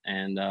it,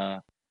 and I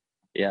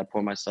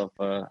poured myself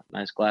a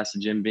nice glass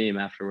of Jim Beam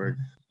afterward.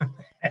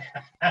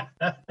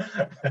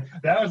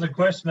 That was a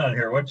question on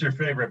here. What's your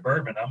favorite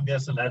bourbon? I'm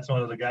guessing that's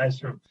one of the guys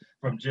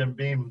from Jim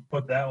Beam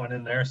put that one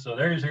in there. So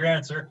there's your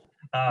answer.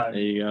 There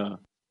you go.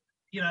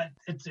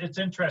 It's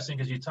interesting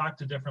because you talk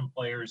to different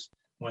players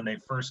when they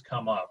first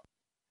come up,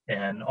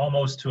 and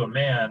almost to a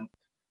man,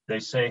 they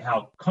say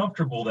how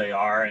comfortable they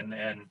are and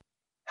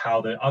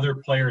how the other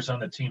players on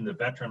the team, the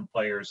veteran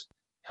players,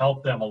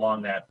 help them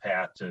along that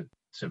path to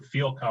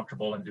feel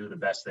comfortable and do the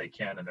best they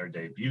can in their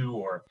debut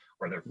or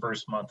their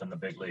first month in the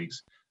big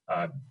leagues.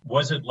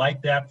 Was it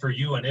like that for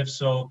you? And if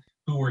so,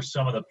 who were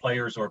some of the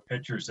players or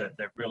pitchers that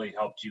really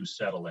helped you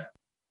settle in?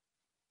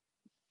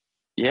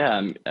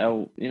 Yeah,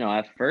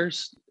 at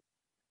first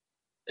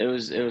it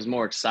was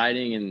more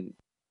exciting, and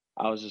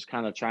I was just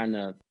kind of trying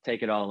to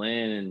take it all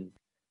in and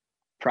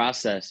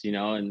process,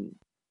 and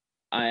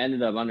I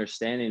ended up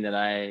understanding that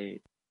I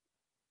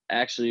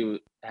actually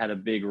had a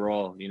big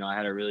role. I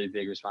had a really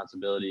big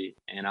responsibility,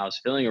 and I was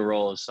filling a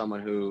role as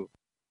someone who,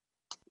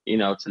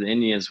 to the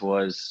Indians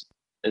was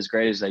as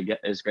great as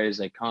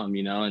they come,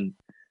 and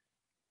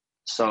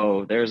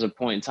so there was a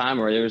point in time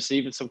where there was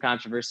even some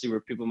controversy where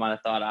people might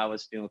have thought I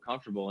was feeling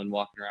comfortable and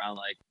walking around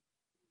like,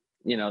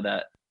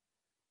 that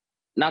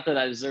not that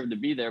I deserved to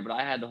be there, but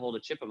I had to hold a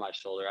chip on my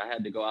shoulder. I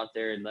had to go out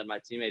there and let my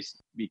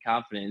teammates be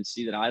confident and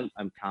see that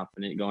I'm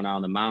confident going out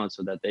on the mound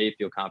so that they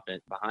feel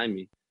confident behind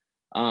me.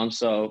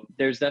 So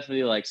there's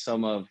definitely like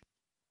some of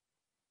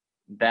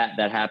that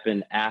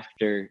happened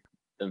after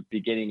the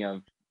beginning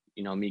of,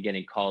 me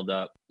getting called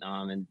up.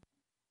 And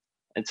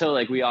until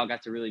like we all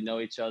got to really know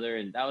each other.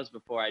 And that was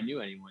before I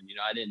knew anyone.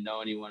 I didn't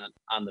know anyone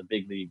on the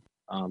big league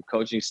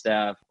coaching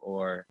staff,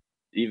 or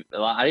even,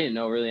 I didn't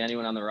know really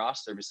anyone on the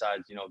roster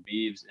besides,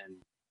 Beeves and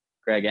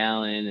Greg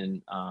Allen.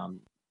 And,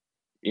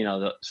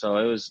 so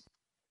it was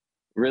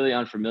really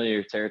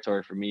unfamiliar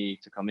territory for me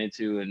to come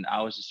into. And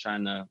I was just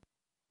trying to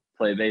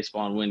play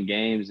baseball and win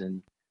games.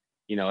 And,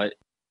 it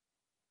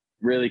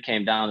really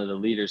came down to the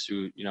leaders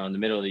who, in the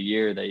middle of the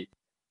year, they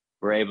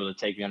were able to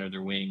take me under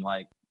their wing,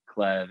 like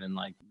Clev and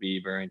like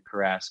Bieber and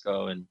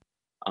Carrasco and,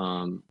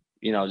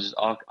 just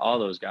all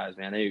those guys,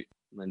 man.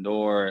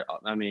 Lindor,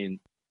 I mean,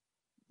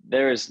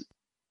 there's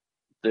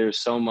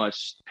so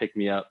much pick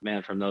me up,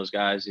 man, from those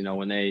guys,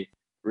 when they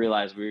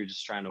realized we were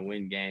just trying to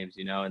win games,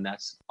 and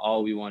that's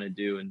all we want to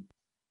do. And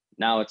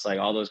now it's like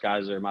all those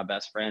guys are my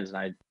best friends, and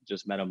I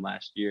just met them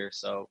last year.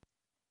 So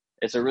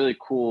it's a really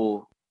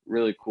cool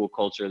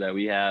culture that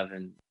we have,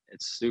 and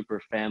it's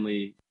super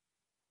family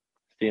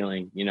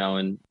feeling,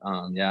 and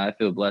I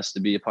feel blessed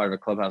to be a part of a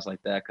clubhouse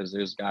like that, because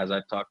there's guys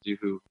I've talked to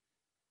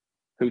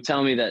who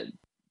tell me that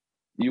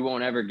you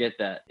won't ever get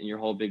that in your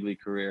whole big league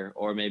career,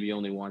 or maybe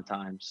only one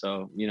time.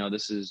 So,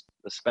 this is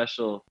a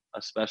special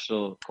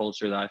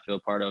culture that I feel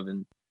part of,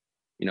 and,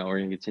 we're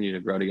going to continue to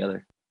grow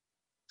together.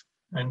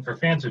 And for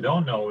fans who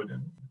don't know,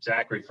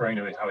 Zach referring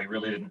to how he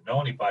really didn't know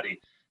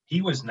anybody,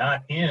 he was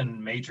not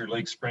in Major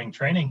League spring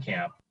training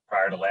camp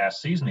prior to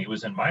last season. He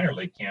was in minor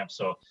league camp,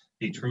 so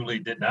he truly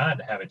did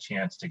not have a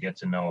chance to get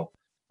to know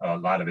a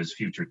lot of his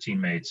future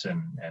teammates.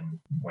 And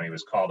when he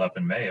was called up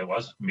in May, it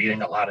was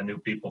meeting a lot of new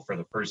people for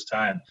the first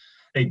time.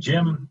 Hey,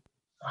 Jim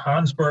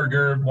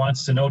Hansberger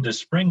wants to know,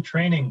 this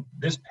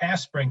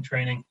past spring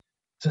training,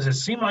 does it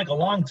seem like a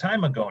long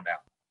time ago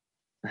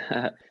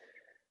now?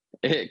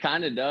 It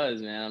kind of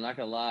does, man. I'm not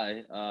gonna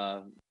lie.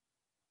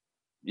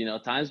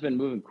 Time's been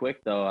moving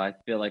quick, though. I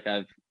feel like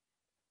I've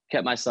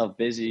kept myself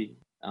busy.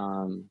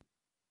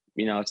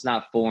 It's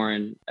not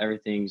foreign.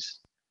 Everything's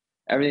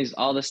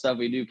all the stuff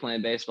we do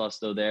playing baseball is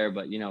still there,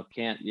 but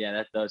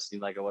that does seem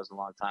like it was a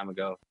long time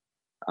ago.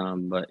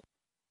 But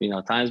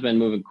time's been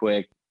moving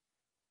quick,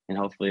 and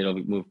hopefully it'll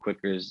move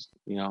quicker as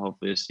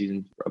hopefully the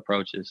season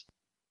approaches.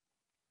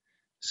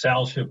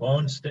 Sal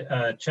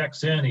Chabon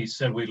checks in. He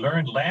said, we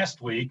learned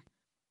last week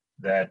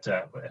that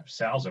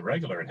Sal's a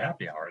regular at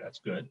Happy Hour. That's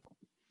good.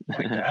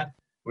 Like that.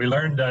 We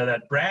learned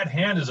that Brad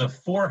Hand is a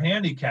 4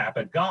 handicap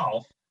at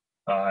golf.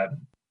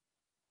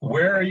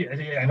 Where are you?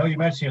 I know you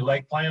mentioned you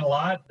like playing a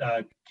lot.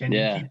 Can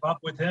you keep up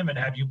with him, and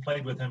have you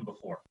played with him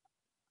before?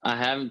 I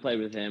haven't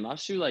played with him. I'll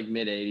shoot like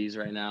mid-80s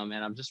right now,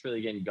 man. I'm just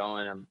really getting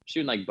going. I'm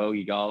shooting like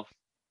bogey golf.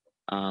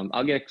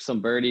 I'll get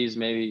some birdies,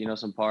 maybe,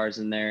 some pars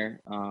in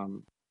there.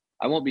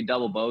 I won't be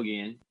double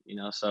bogeying,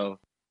 so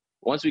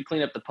once we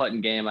clean up the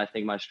putting game, I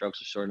think my strokes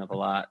will shorten up a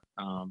lot.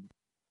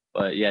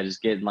 But yeah,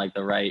 just getting like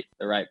the right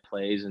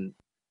plays and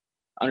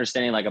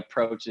understanding like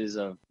approaches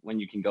of when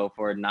you can go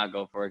for it and not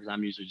go for it, because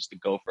I'm usually just to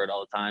go for it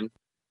all the time.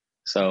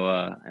 So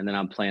and then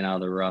I'm playing out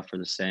of the rough or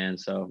the sand.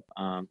 So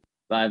but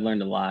I've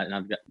learned a lot, and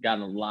I've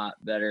gotten a lot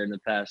better in the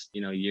past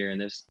year.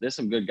 And there's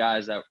some good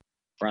guys that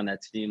were on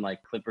that team.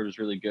 Like Clifford was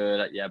really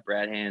good. Yeah,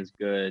 Brad Hand's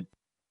good.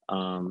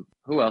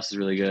 Who else is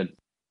really good?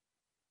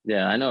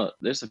 Yeah, I know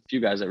there's a few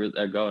guys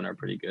that go and are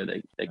pretty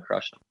good. They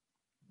crush them.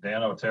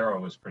 Dan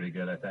Otero was pretty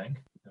good, I think,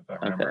 if I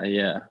remember. Okay,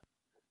 yeah.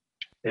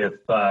 If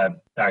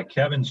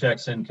Kevin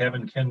checks in,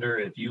 Kevin Kinder,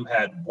 if you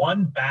had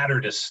one batter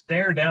to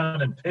stare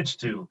down and pitch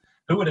to,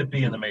 who would it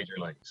be in the major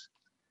leagues?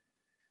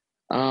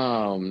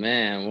 Oh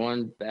man,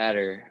 one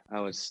batter I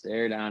would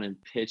stare down and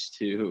pitch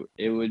to.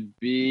 It would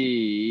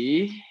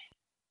be,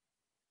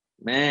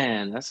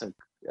 man, that's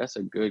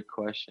a good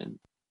question.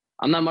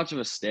 I'm not much of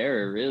a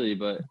starer, really,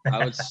 but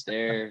I would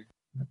stare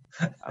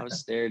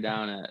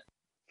down at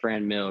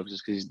Fran Mill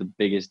just because he's the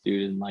biggest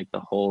dude in like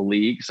the whole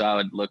league. So I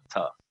would look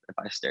tough if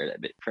I stared at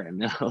Fran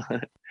Mill.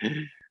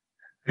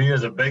 He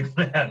is a big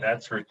man.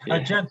 That's for a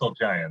gentle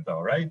giant,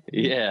 though, right?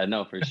 Yeah,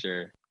 no, for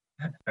sure.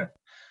 All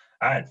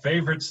right,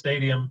 favorite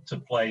stadium to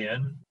play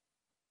in?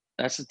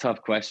 That's a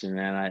tough question,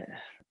 man.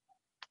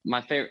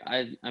 My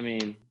favorite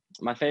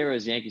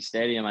is Yankee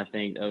Stadium. I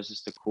think that was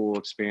just a cool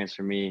experience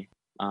for me.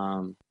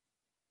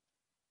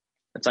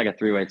 It's like a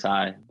 3-way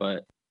tie,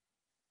 but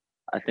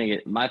I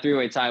think my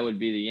 3-way tie would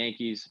be the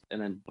Yankees,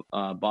 and then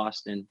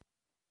Boston,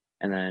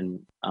 and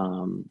then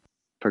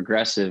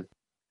Progressive.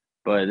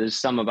 But there's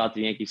something about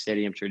the Yankee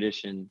Stadium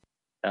tradition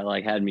that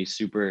like had me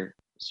super,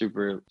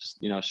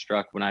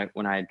 struck when I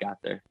had got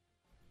there.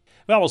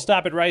 Well, we'll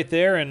stop it right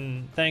there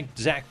and thank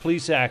Zach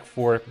Plesac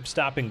for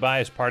stopping by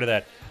as part of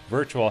that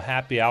virtual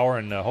happy hour,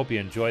 and hope you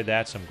enjoyed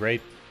that. Some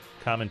great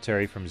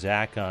commentary from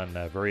Zach on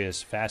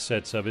various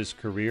facets of his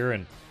career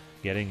and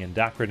getting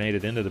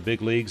indoctrinated into the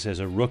big leagues as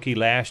a rookie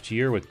last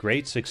year with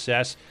great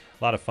success.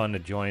 A lot of fun to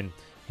join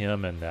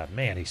him, and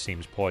man, he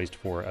seems poised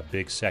for a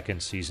big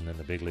second season in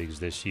the big leagues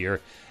this year,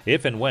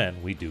 if and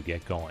when we do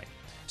get going.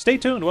 Stay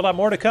tuned. We'll have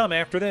more to come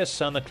after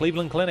this on the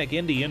Cleveland Clinic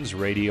Indians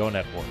Radio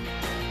Network.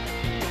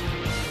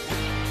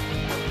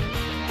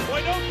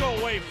 Boy, don't go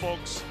away,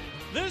 folks.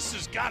 This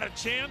has got a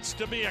chance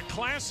to be a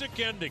classic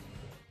ending.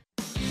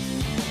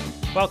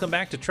 Welcome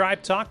back to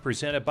Tribe Talk,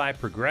 presented by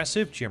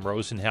Progressive. Jim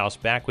Rosenhaus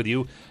back with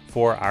you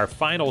for our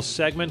final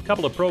segment.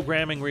 Couple of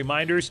programming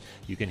reminders.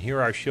 You can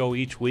hear our show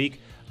each week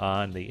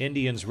on the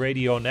Indians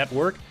Radio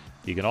Network.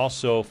 You can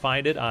also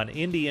find it on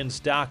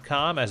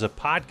Indians.com as a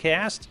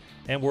podcast,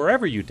 and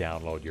wherever you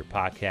download your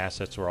podcasts,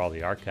 that's where all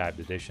the archived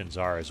editions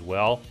are as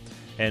well.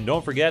 And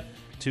don't forget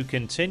to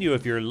continue,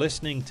 if you're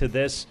listening to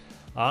this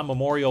on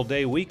Memorial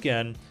Day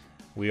weekend,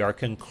 we are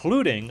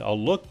concluding a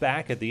look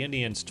back at the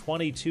Indians'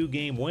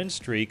 22-game win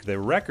streak, the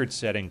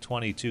record-setting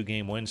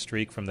 22-game win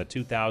streak from the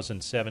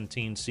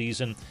 2017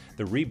 season.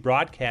 The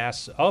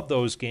rebroadcasts of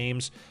those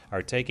games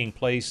are taking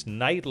place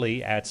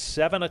nightly at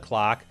 7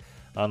 o'clock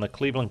on the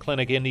Cleveland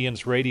Clinic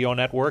Indians Radio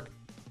Network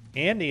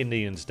and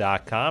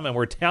Indians.com. And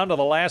we're down to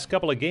the last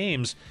couple of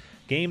games.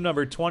 Game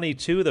number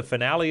 22, the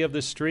finale of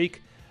the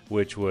streak,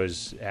 which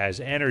was as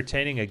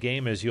entertaining a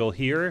game as you'll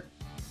hear.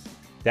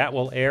 That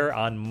will air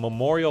on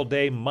Memorial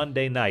Day,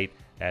 Monday night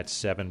at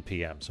 7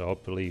 p.m. So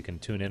hopefully you can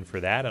tune in for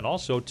that, and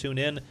also tune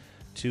in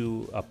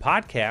to a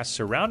podcast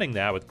surrounding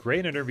that with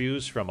great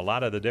interviews from a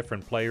lot of the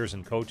different players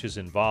and coaches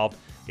involved.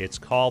 It's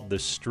called The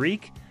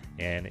Streak,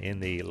 and in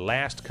the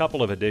last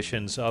couple of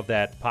editions of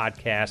that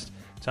podcast,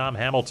 Tom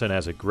Hamilton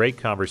has a great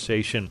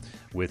conversation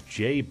with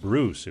Jay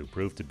Bruce, who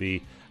proved to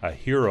be a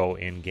hero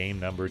in game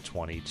number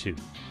 22.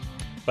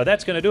 But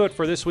that's going to do it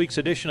for this week's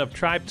edition of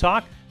Tribe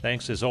Talk.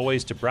 Thanks, as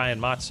always, to Brian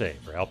Motze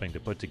for helping to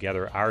put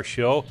together our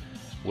show.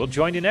 We'll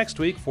join you next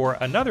week for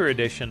another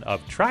edition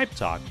of Tribe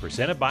Talk,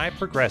 presented by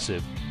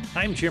Progressive.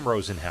 I'm Jim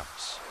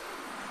Rosenhaus.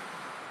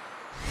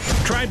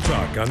 Tribe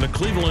Talk on the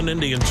Cleveland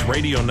Indians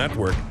Radio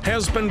Network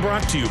has been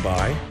brought to you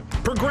by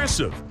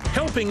Progressive,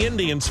 helping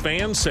Indians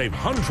fans save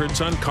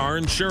hundreds on car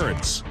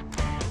insurance.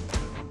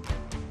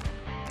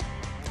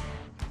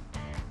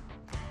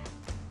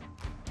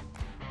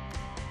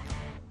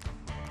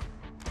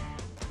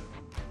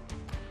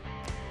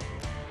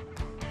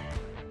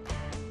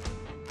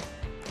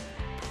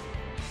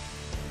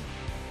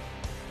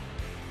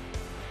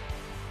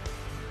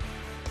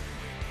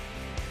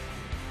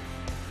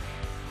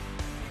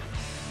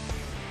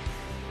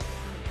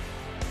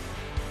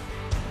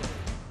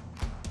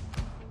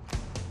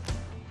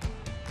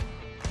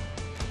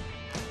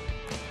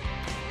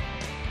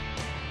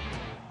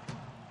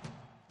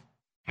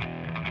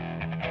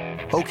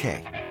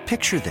 Okay,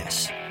 picture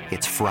this.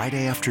 It's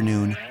Friday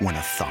afternoon when a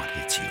thought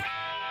hits you.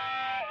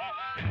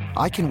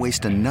 I can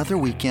waste another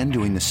weekend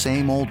doing the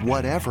same old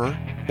whatever,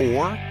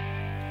 or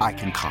I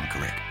can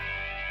conquer it.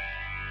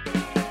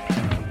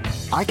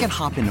 I can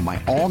hop into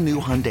my all-new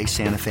Hyundai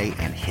Santa Fe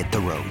and hit the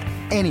road.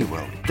 Any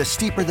road. The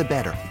steeper, the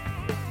better.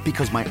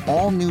 Because my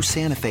all-new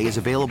Santa Fe is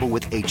available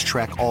with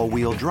H-Track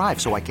all-wheel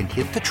drive, so I can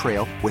hit the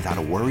trail without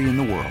a worry in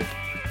the world.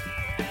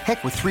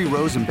 Heck, with 3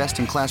 rows and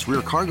best-in-class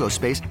rear cargo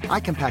space,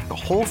 I can pack the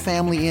whole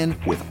family in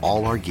with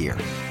all our gear.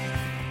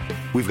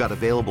 We've got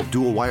available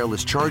dual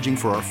wireless charging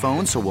for our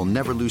phones, so we'll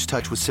never lose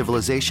touch with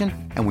civilization,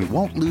 and we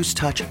won't lose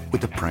touch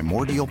with the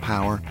primordial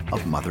power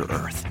of Mother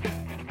Earth.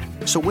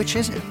 So which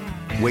is it?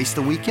 Waste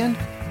the weekend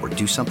or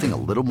do something a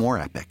little more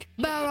epic?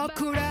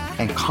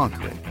 And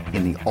conquer it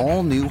in the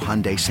all-new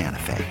Hyundai Santa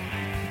Fe.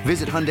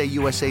 Visit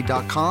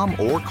HyundaiUSA.com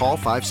or call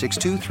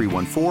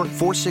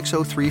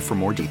 562-314-4603 for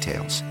more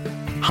details.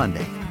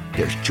 Hyundai,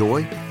 there's joy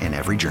in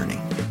every journey.